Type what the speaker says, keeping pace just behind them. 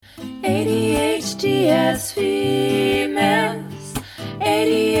ADHD as females,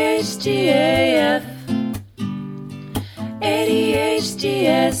 ADHD AF. ADHD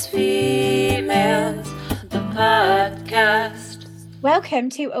as females, the podcast. Welcome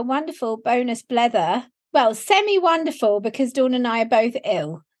to a wonderful bonus blether. Well, semi-wonderful because Dawn and I are both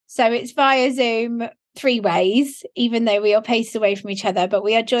ill. So it's via Zoom 3 ways, even though we are paced away from each other. But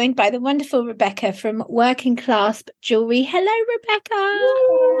we are joined by the wonderful Rebecca from Working Clasp Jewelry. Hello,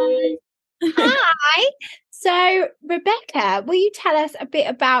 Rebecca. Hi. So, Rebecca, will you tell us a bit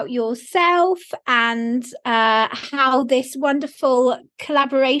about yourself and how this wonderful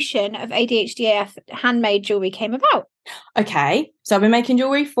collaboration of ADHDAF handmade jewelry came about? Okay, so I've been making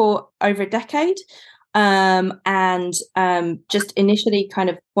jewelry for over a decade, and just initially kind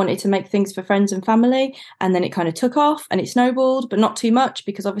of wanted to make things for friends and family, and then it kind of took off and it snowballed, but not too much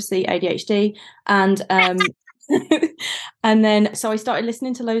because obviously ADHD. And and then so I started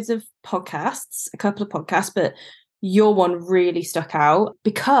listening to loads of podcasts, a couple of podcasts, but your one really stuck out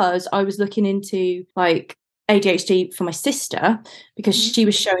because I was looking into like ADHD for my sister because she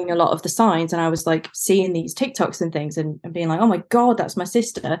was showing a lot of the signs, and I was like seeing these TikToks and things and being like, oh my God, that's my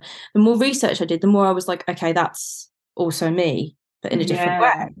sister. The more research I did, the more I was like, okay, that's also me, but in a different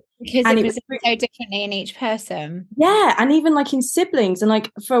way. Because it was so differently in each person. Yeah, and even like in siblings, and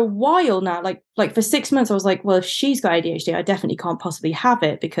like for a while now, like for 6 months, I was like, well, if she's got ADHD, I definitely can't possibly have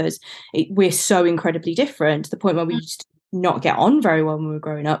it because we're so incredibly different to the point where we used to not get on very well when we were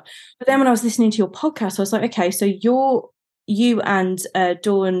growing up. But then when I was listening to your podcast, I was like, okay, so you and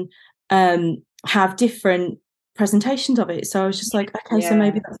Dawn have different presentations of it. So I was just like, okay, so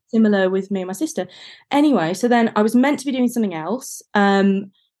maybe that's similar with me and my sister. Anyway, so then I was meant to be doing something else.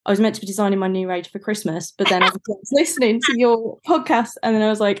 I was meant to be designing my new range for Christmas, but then I was listening to your podcast, and then I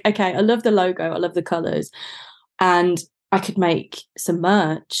was like, okay, I love the logo, I love the colours, and I could make some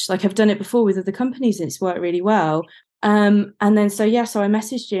merch. Like I've done it before with other companies, and it's worked really well. And then so I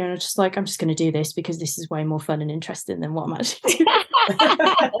messaged you, and I was just like, I'm just going to do this because this is way more fun and interesting than what I'm actually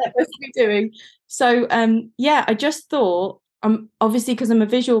doing. So I just thought, obviously because I'm a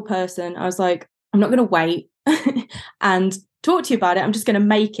visual person, I was like, I'm not going to wait and talk to you about it. I'm just going to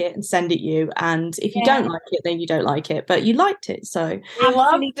make it and send it you, and if you don't like it, then you don't like it, but you liked it, so I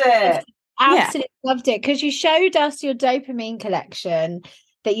loved it. Absolutely loved it, because you showed us your dopamine collection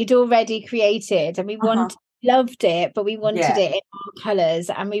that you'd already created, and we loved it, but we wanted it in our colours,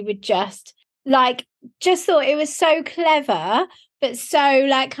 and we would just thought it was so clever, but so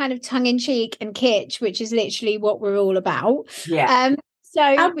like kind of tongue-in-cheek and kitsch, which is literally what we're all about.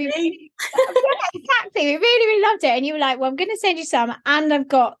 So we exactly, we really, really loved it. And you were like, well, I'm going to send you some, and I've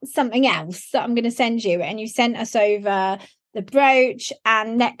got something else that I'm going to send you. And you sent us over the brooch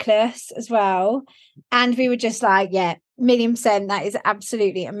and necklace as well. And we were just like, 1,000,000%, that is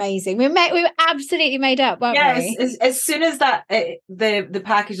absolutely amazing. We were absolutely made up, weren't we? As soon as that the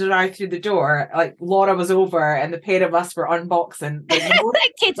package arrived through the door, like Laura was over and the pair of us were unboxing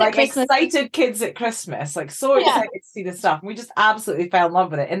kids at Christmas. Excited kids at Christmas, like so excited to see the stuff. And we just absolutely fell in love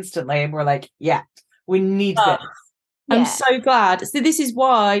with it instantly, and we're like, we need this. I'm so glad. So this is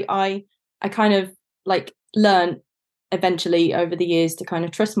why I kind of like learned eventually over the years to kind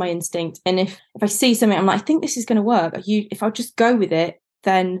of trust my instinct, and if I see something I'm like, I think this is going to work, if I just go with it,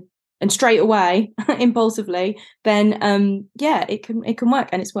 then and straight away impulsively, then it can work,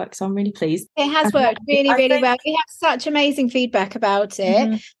 and it's worked, so I'm really pleased. It has worked really well. We have such amazing feedback about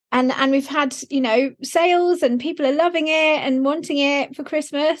it. And we've had, sales, and people are loving it and wanting it for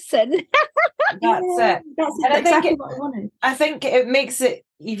Christmas, and that's it. That's exactly what I wanted. I think it makes it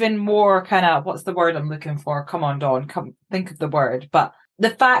even more kind of, what's the word I'm looking for? Come on, Dawn, come think of the word. But the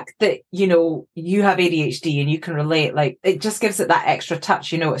fact that, you have ADHD and you can relate, like, it just gives it that extra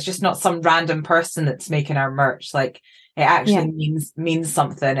touch. It's just not some random person that's making our merch. Like, it actually means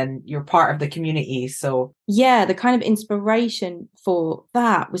something, and you're part of the community. So the kind of inspiration for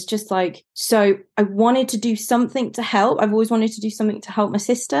that was just like, so I wanted to do something to help. I've always wanted to do something to help my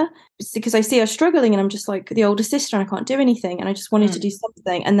sister, because I see her struggling, and I'm just like the older sister, and I can't do anything, and I just wanted to do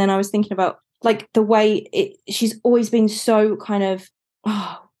something. And then I was thinking about like the way she's always been so kind of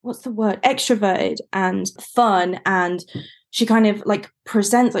what's the word, extroverted and fun, and she kind of like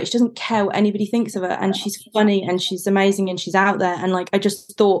presents like she doesn't care what anybody thinks of her, and she's funny and she's amazing and she's out there. And like I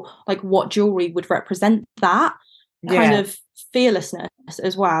just thought like what jewelry would represent that kind of fearlessness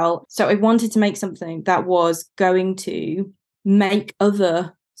as well. So I wanted to make something that was going to make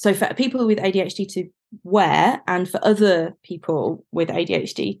so for people with ADHD to wear, and for other people with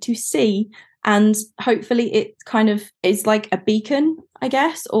ADHD to see, and hopefully it kind of is like a beacon, I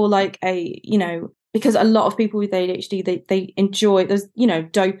guess, or like a, because a lot of people with ADHD, they enjoy, there's,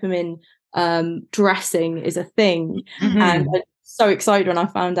 dopamine dressing is a thing. Mm-hmm. And I'm so excited when I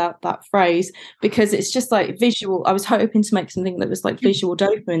found out that phrase, because it's just like visual. I was hoping to make something that was like visual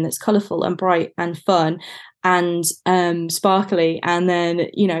dopamine, that's colourful and bright and fun and sparkly. And then,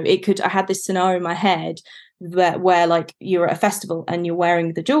 you know, I had this scenario in my head where like you're at a festival and you're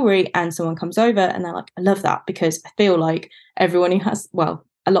wearing the jewelry and someone comes over and they're like, I love that, because I feel like everyone who has, well,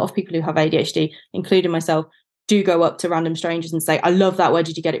 a lot of people who have ADHD, including myself, do go up to random strangers and say, I love that, where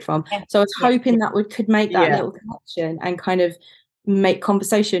did you get it from? So I was hoping that could make that little connection and kind of make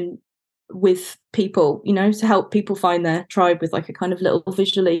conversation with people, you know, to help people find their tribe with like a kind of little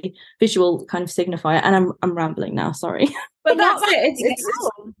visual kind of signifier. And I'm rambling now, sorry. But that's it.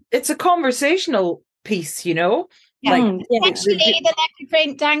 It's a conversational piece, you know. Actually, the leopard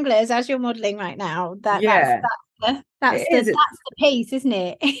print danglers, as you're modelling right now, that's the piece, isn't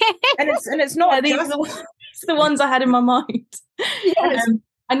it? and it's not it's the ones I had in my mind.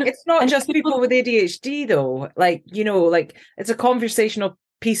 And it's not just people with ADHD though. Like, you know, like it's a conversational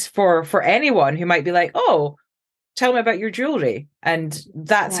piece for anyone who might be like, oh, tell me about your jewelry. And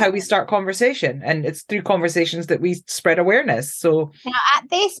that's how we start conversation. And it's through conversations that we spread awareness. So now at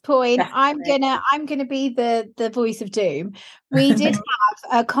this point, I'm gonna be the voice of doom. We did have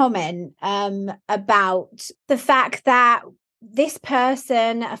a comment about the fact that this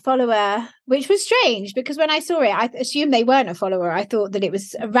person, a follower, which was strange because when I saw it, I assumed they weren't a follower. I thought that it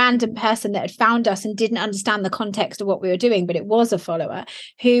was a random person that had found us and didn't understand the context of what we were doing, but it was a follower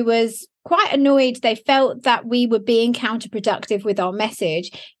who was quite annoyed. They felt that we were being counterproductive with our message,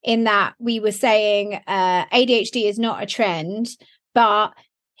 in that we were saying ADHD is not a trend, but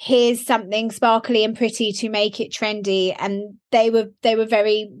here's something sparkly and pretty to make it trendy. And they were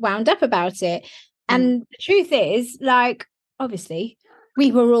very wound up about it. And the truth is, like, obviously,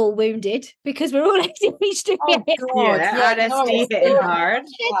 we were all wounded because we're all ADHD. Oh, God, RSD hitting hard.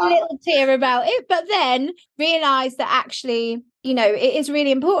 A little tear about it, but then realised that actually, you know, it is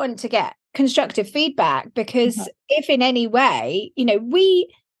really important to get constructive feedback, because if in any way, you know,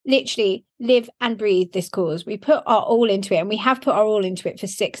 we literally live and breathe this cause. We put our all into it, and we have put our all into it for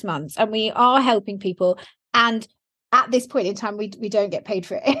 6 months, and we are helping people. And at this point in time, we don't get paid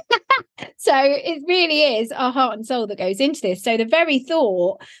for it. So it really is our heart and soul that goes into this. So the very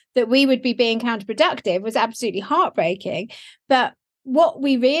thought that we would be being counterproductive was absolutely heartbreaking. But what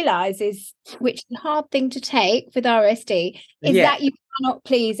we realize is, which is a hard thing to take with RSD, is that you cannot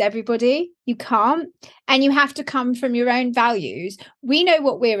please everybody. You can't. And you have to come from your own values. We know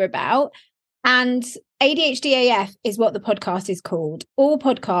what we're about. And ADHD AF is what the podcast is called. All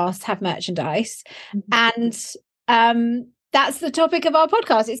podcasts have merchandise. And that's the topic of our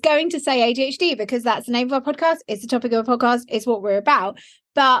podcast. It's going to say ADHD because that's the name of our podcast. It's the topic of our podcast. It's what we're about.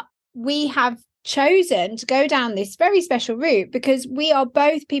 But we have chosen to go down this very special route because we are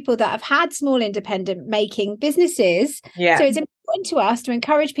both people that have had small independent making businesses. So it's important to us to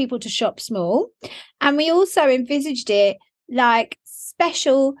encourage people to shop small. And we also envisaged it like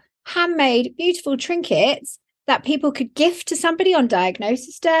special handmade, beautiful trinkets that people could gift to somebody on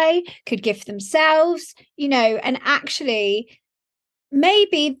diagnosis day, could gift themselves, you know, and actually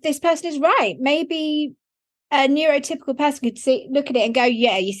maybe this person is right. Maybe a neurotypical person could look at it and go,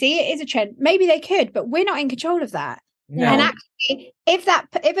 yeah, you see, it is a trend. Maybe they could, but we're not in control of that. No. And actually, if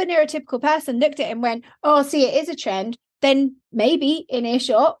a neurotypical person looked at it and went, oh, see, it is a trend, then maybe in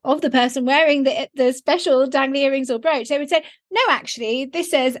earshot of the person wearing the special dangly earrings or brooch, they would say, no, actually, this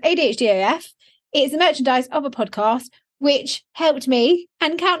says ADHD AF. It's the merchandise of a podcast, which helped me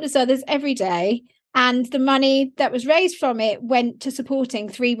and countless others every day. And the money that was raised from it went to supporting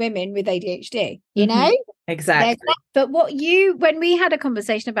 3 women with ADHD, you know? Exactly. But when we had a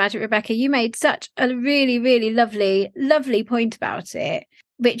conversation about it, Rebecca, you made such a really, really lovely point about it,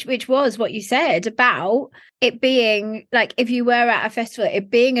 which was what you said about it being like, if you were at a festival, it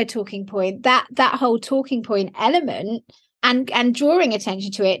being a talking point, that whole talking point element and drawing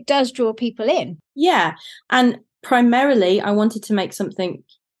attention to it does draw people in. Yeah. And primarily I wanted to make something,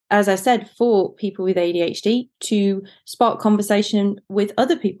 as I said, for people with ADHD to spark conversation with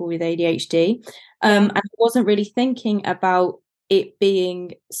other people with ADHD. And I wasn't really thinking about it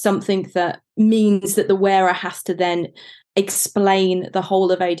being something that means that the wearer has to then explain the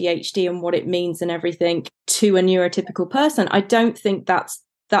whole of ADHD and what it means and everything to a neurotypical person. I don't think that's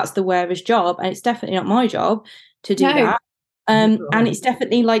the wearer's job, and it's definitely not my job to do that. And it's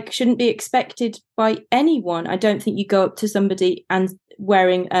definitely shouldn't be expected by anyone. I don't think you go up to somebody and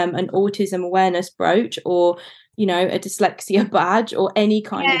wearing an autism awareness brooch or, you know, a dyslexia badge or any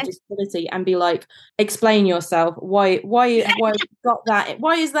kind of disability and be like, explain yourself. Why you got that?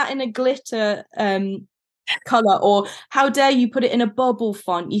 Why is that in a glitter color, or how dare you put it in a bubble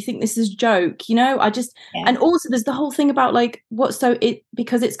font, you think this is a joke, and also there's the whole thing about like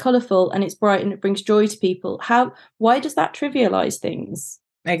because it's colorful and it's bright and it brings joy to people, why does that trivialize things?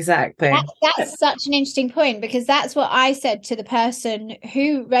 Exactly. That's such an interesting point, because that's what I said to the person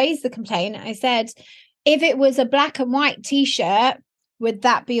who raised the complaint. I said, if it was a black and white t-shirt, would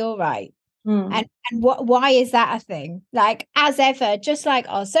that be all right? And why is that a thing? Like, as ever, just like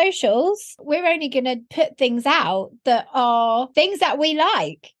our socials, we're only going to put things out that are things that we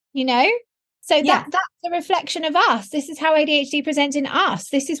like, So that's a reflection of us. This is how ADHD presents in us.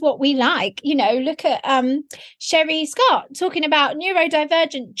 This is what we like. Look at Sherry Scott talking about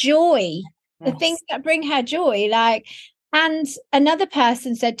neurodivergent joy, the things that bring her joy. And another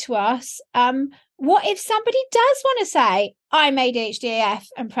person said to us, what if somebody does want to say, I'm ADHD AF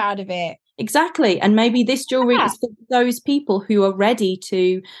and proud of it? Exactly. And maybe this jewelry is for those people who are ready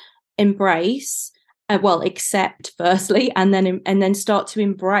to embrace, accept firstly, and then start to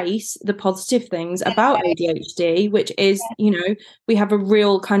embrace the positive things about ADHD, which is, we have a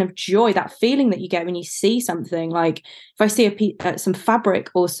real kind of joy, that feeling that you get when you see something. Like if I see some fabric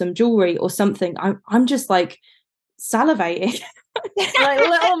or some jewelry or something, I'm just like salivating. Like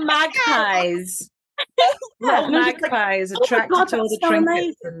little magpies. Little magpies attracted to all the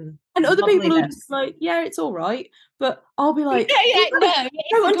trinkets and other people are just like, yeah, it's all right, but I'll be like, it's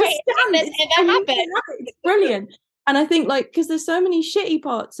brilliant. And I think because there's so many shitty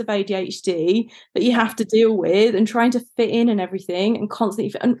parts of ADHD that you have to deal with, and trying to fit in and everything, and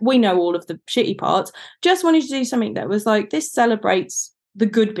constantly and we know all of the shitty parts. Just wanted to do something that was like, this celebrates the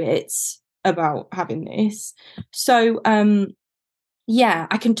good bits about having this. So I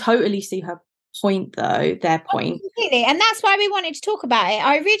can totally see her point, though, their point. Completely. And that's why we wanted to talk about it.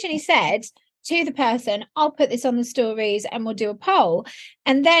 I originally said to the person, I'll put this on the stories and we'll do a poll.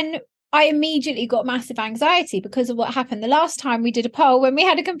 And then I immediately got massive anxiety because of what happened the last time we did a poll, when we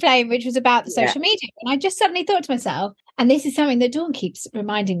had a complaint which was about the social media. And I just suddenly thought to myself, and this is something that Dawn keeps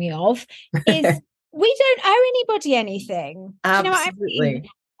reminding me of, is we don't owe anybody anything. Absolutely. Do you know what I mean?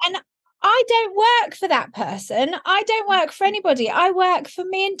 And I don't work for that person. I don't work for anybody. I work for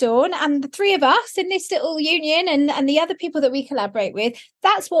me and Dawn and the three of us in this little union, and the other people that we collaborate with.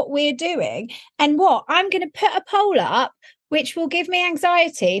 That's what we're doing. And I'm going to put a poll up which will give me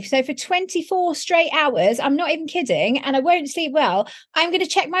anxiety. So for 24 straight hours, I'm not even kidding, and I won't sleep well, I'm going to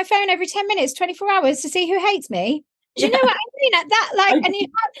check my phone every 10 minutes, 24 hours to see who hates me. Do you know what I mean?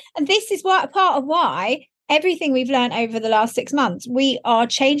 And this is part of why everything we've learned over the last 6 months, we are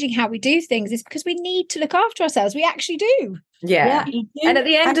changing how we do things, is because we need to look after ourselves. We actually do. Yeah. And at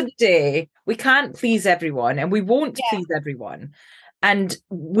the end of the day, we can't please everyone, and we won't please everyone. And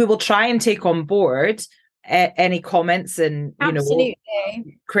we will try and take on board any comments and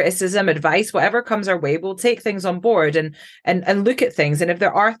criticism, advice, whatever comes our way. We'll take things on board and look at things, and if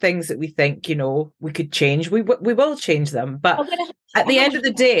there are things that we think we could change, we will change them. But at the end of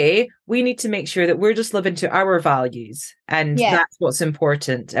the day, we need to make sure that we're just living to our values, and that's what's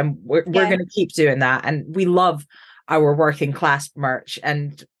important, and we're going to keep doing that. And we love our working Clasp merch,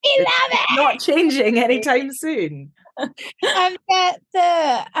 and it's not changing anytime soon. What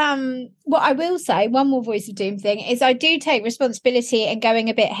I will say, one more voice of doom thing, is I do take responsibility and going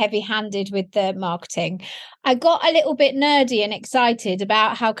a bit heavy-handed with the marketing. I got a little bit nerdy and excited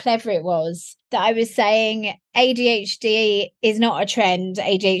about how clever it was that I was saying ADHD is not a trend,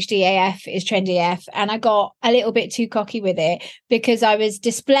 ADHD AF is trendy AF, and I got a little bit too cocky with it because I was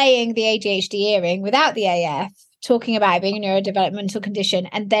displaying the ADHD earring without the AF, talking about it being a neurodevelopmental condition,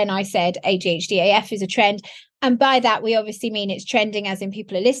 and then I said ADHD AF is a trend. And by that, we obviously mean it's trending, as in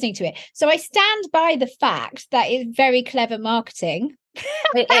people are listening to it. So I stand by the fact that it's very clever marketing.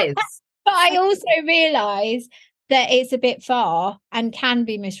 It is. But I also realise that it's a bit far and can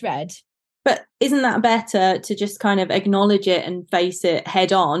be misread. But isn't that better to just kind of acknowledge it and face it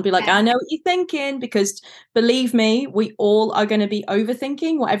head on? Be like, I know what you're thinking, because believe me, we all are going to be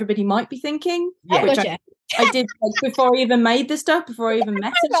overthinking what everybody might be thinking. Yeah. Which I did before I even made the stuff, before I even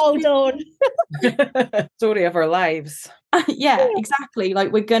messaged. Hold on. Story of our lives. Yeah, exactly.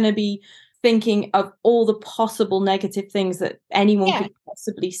 Like, we're going to be thinking of all the possible negative things that anyone could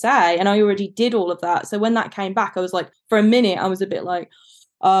possibly say. And I already did all of that. So when that came back, I was like, for a minute, I was a bit like,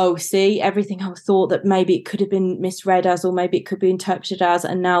 oh, see, everything I thought that maybe it could have been misread as, or maybe it could be interpreted as,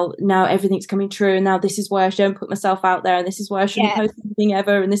 and now everything's coming true, and now this is why I shouldn't put myself out there, and this is why I shouldn't post anything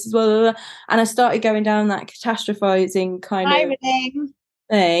ever, and this is blah, blah, blah. And I started going down that catastrophizing kind of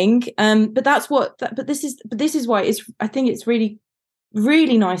thing. But this is why I think it's really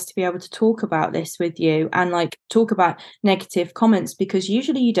really nice to be able to talk about this with you and like talk about negative comments, because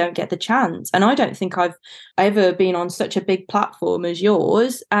usually you don't get the chance, and I don't think I've ever been on such a big platform as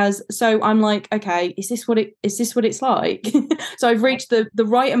yours. So I'm like, okay, is this what it's like? So I've reached the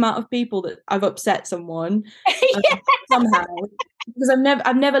right amount of people that I've upset someone somehow, because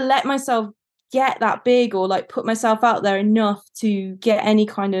I've never let myself get that big or like put myself out there enough to get any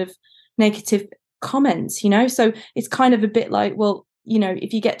kind of negative comments, so it's kind of a bit like, well,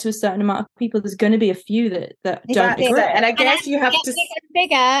 if you get to a certain amount of people, there's going to be a few that don't agree. And I guess you have to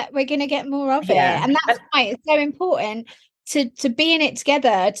bigger, we're going to get more of it, and that's why it's so important to be in it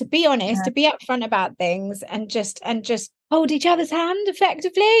together, to be honest, to be upfront about things, and just hold each other's hand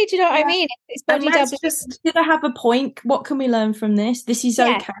effectively. Do you know what I mean? It's body double. Did I have a point? What can we learn from this? This is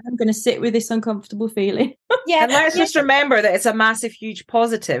okay. I'm going to sit with this uncomfortable feeling. And let's just remember that it's a massive, huge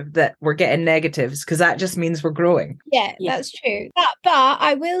positive that we're getting negatives, because that just means we're growing. Yeah, that's true. But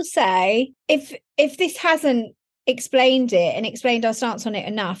I will say, if this hasn't explained it and explained our stance on it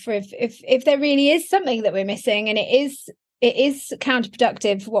enough, or if there really is something that we're missing and it is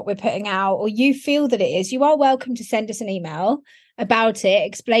counterproductive what we're putting out, or you feel that it is, you are welcome to send us an email about it,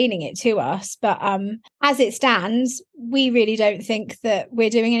 explaining it to us. But as it stands, we really don't think that we're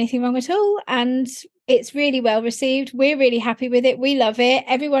doing anything wrong at all, and it's really well received. We're really happy with it. We love it.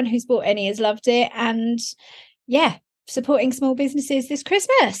 Everyone who's bought any has loved it. And supporting small businesses this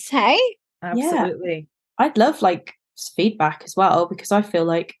Christmas. Hey, absolutely. I'd love like feedback as well, because I feel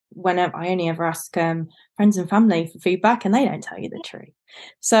like whenever I only ever ask friends and family for feedback, and they don't tell you the truth.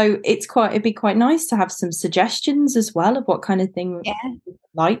 So it'd be quite nice to have some suggestions as well of what kind of thing you'd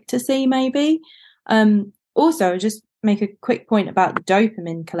like to see, maybe. Also, just make a quick point about the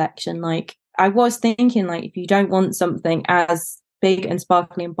dopamine collection. Like, I was thinking, like, if you don't want something as big and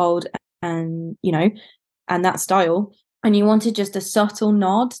sparkly and bold and and that style, and you wanted just a subtle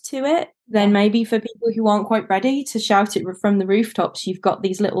nod to it, then maybe for people who aren't quite ready to shout it from the rooftops, you've got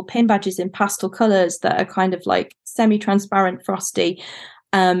these little pin badges in pastel colours that are kind of like semi-transparent, frosty,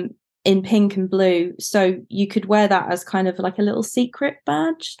 in pink and blue. So you could wear that as kind of like a little secret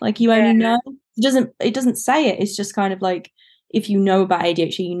badge, like you only know. It doesn't say it. It's just kind of like, if you know about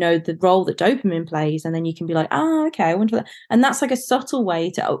ADHD, you know the role that dopamine plays, and then you can be like, okay, I wonder that. And that's like a subtle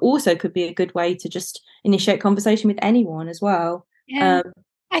way to, also could be a good way to just initiate conversation with anyone as well. Yeah.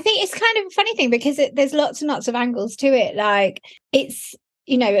 I think it's kind of a funny thing, because there's lots and lots of angles to it. Like, it's,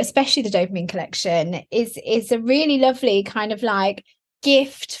 especially the dopamine collection is a really lovely kind of like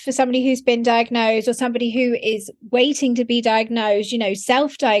gift for somebody who's been diagnosed, or somebody who is waiting to be diagnosed,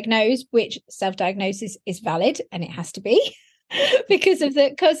 self-diagnosed, which self-diagnosis is valid, and it has to be because of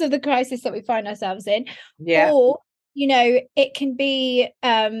the crisis that we find ourselves in. Or it can be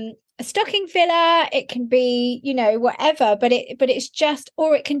a stocking filler, it can be whatever, but it's just,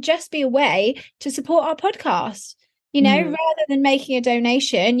 or it can just be a way to support our podcast. Rather than making a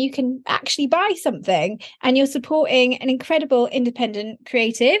donation, you can actually buy something, and you're supporting an incredible independent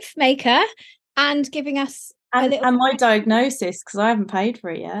creative maker and giving us and my diagnosis, because I haven't paid for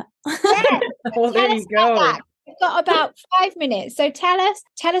it yet. Well, there you go. We've got about 5 minutes, so tell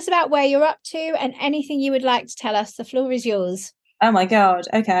us about where you're up to and anything you would like to tell us. The floor is yours. Oh my God.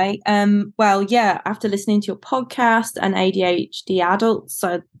 Okay. Well, after listening to your podcast and ADHD adults,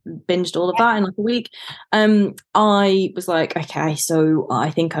 I binged all of that in like a week. I was like, okay, so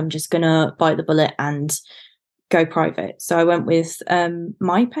I think I'm just gonna bite the bullet and go private. So I went with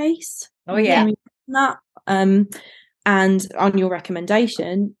MyPace. Oh yeah. That. And on your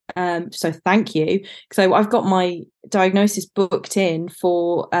recommendation, so thank you. So I've got my diagnosis booked in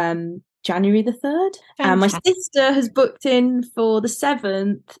for January the 3rd, and my sister has booked in for the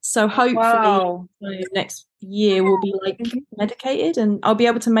 7th. So hopefully next year we'll be like medicated, and I'll be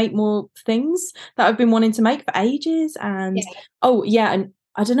able to make more things that I've been wanting to make for ages. And and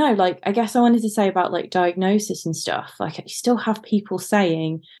I don't know, like, I guess I wanted to say about like diagnosis and stuff, like you still have people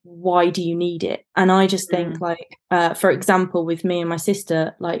saying, why do you need it? And I just think like, for example, with me and my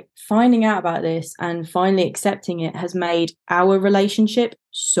sister, like finding out about this and finally accepting it has made our relationship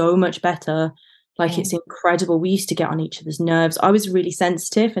so much better. Like it's incredible. We used to get on each other's nerves. I was really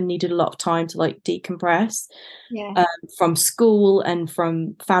sensitive and needed a lot of time to like decompress from school and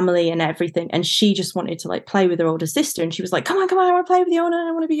from family and everything. And she just wanted to like play with her older sister. And she was like, come on, I want to play with you.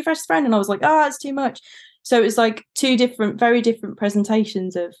 I want to be your best friend. And I was like, it's too much. So it was like two very different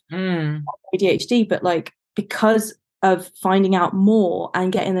presentations of ADHD. But like, because of finding out more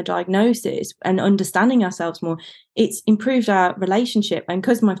and getting the diagnosis and understanding ourselves more, it's improved our relationship. And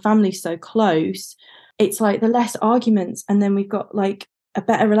because my family's so close, it's like the less arguments, and then we've got like a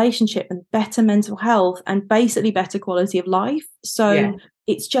better relationship and better mental health and basically better quality of life. So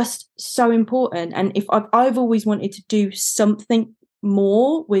it's just so important. And if I've always wanted to do something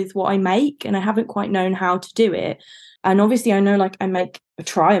more with what I make, and I haven't quite known how to do it. And obviously I know, like, I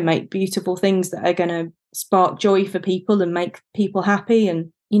try and make beautiful things that are going to spark joy for people and make people happy,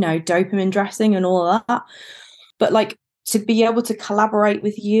 and, you know, dopamine dressing and all of that. But like, to be able to collaborate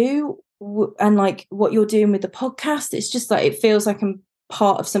with you and like what you're doing with the podcast, it's just like, it feels like I'm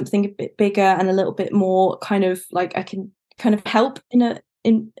part of something a bit bigger and a little bit more kind of like I can kind of help in it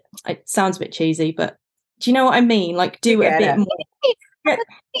sounds a bit cheesy, but do you know what I mean? Like, do a bit more.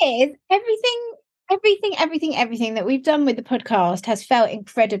 Everything that we've done with the podcast has felt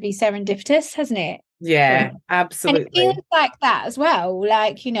incredibly serendipitous, hasn't it? Yeah, absolutely. And it feels like that as well.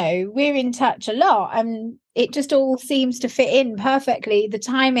 Like, you know, we're in touch a lot, and it just all seems to fit in perfectly. The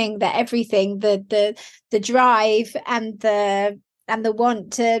timing, the everything, the drive, and the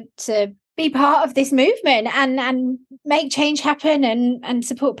want to be part of this movement and make change happen and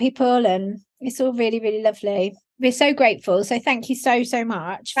support people, and it's all really, really lovely. We're so grateful. So thank you so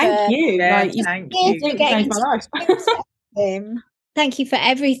much. Thank you. Thank you. Changed my life. Thank you for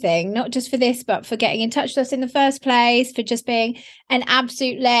everything, not just for this, but for getting in touch with us in the first place, for just being an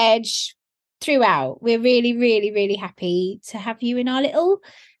absolute ledge throughout. We're really, really, really happy to have you in our little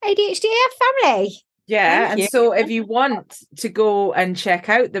ADHDAF family. Yeah, Thank you. So if you want to go and check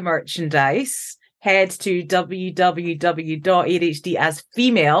out the merchandise, head to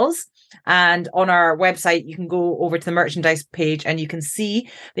www.ADHDasfemales. And on our website, you can go over to the merchandise page and you can see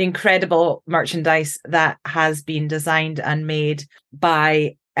the incredible merchandise that has been designed and made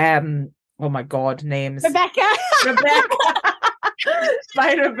by, oh my God, names. Rebecca.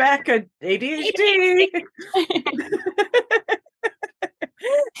 By Rebecca ADHD.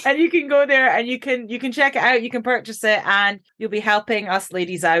 And you can go there and you can check it out, you can purchase it, and you'll be helping us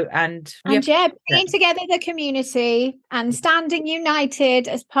ladies out and bringing together the community and standing united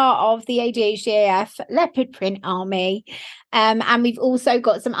as part of the ADHDAF Leopard Print Army. And we've also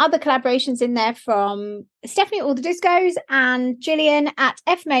got some other collaborations in there from Stephanie at All the Discos and Gillian at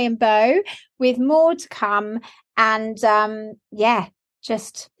F May and Bow, with more to come. And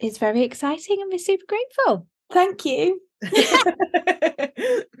just it's very exciting and we're super grateful. Thank you. I'm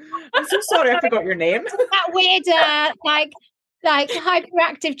so sorry I forgot your name. That weird like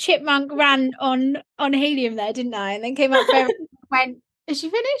hyperactive chipmunk ran on helium there, didn't I? And then came up there and went, is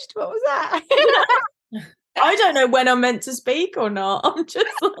she finished? What was that? I don't know when I'm meant to speak or not. I'm just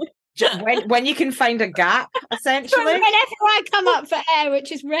like, when you can find a gap, essentially. Whenever I come up for air,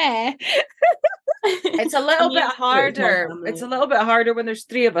 which is rare. It's a little bit harder. It's a little bit harder when there's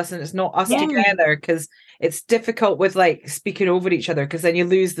three of us and it's not us together, because it's difficult with like speaking over each other, because then you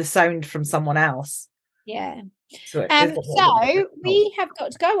lose the sound from someone else. Yeah. So we have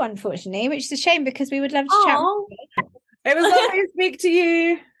got to go, unfortunately, which is a shame because we would love to chat with you. It was lovely to speak to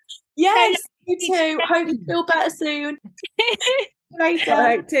you. Yes, you too. Hope you feel better soon. Later. All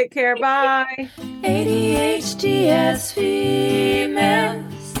right, take care. Bye. ADHDS females,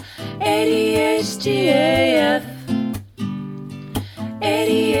 ADHDAF,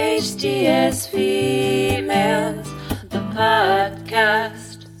 ADHDS females.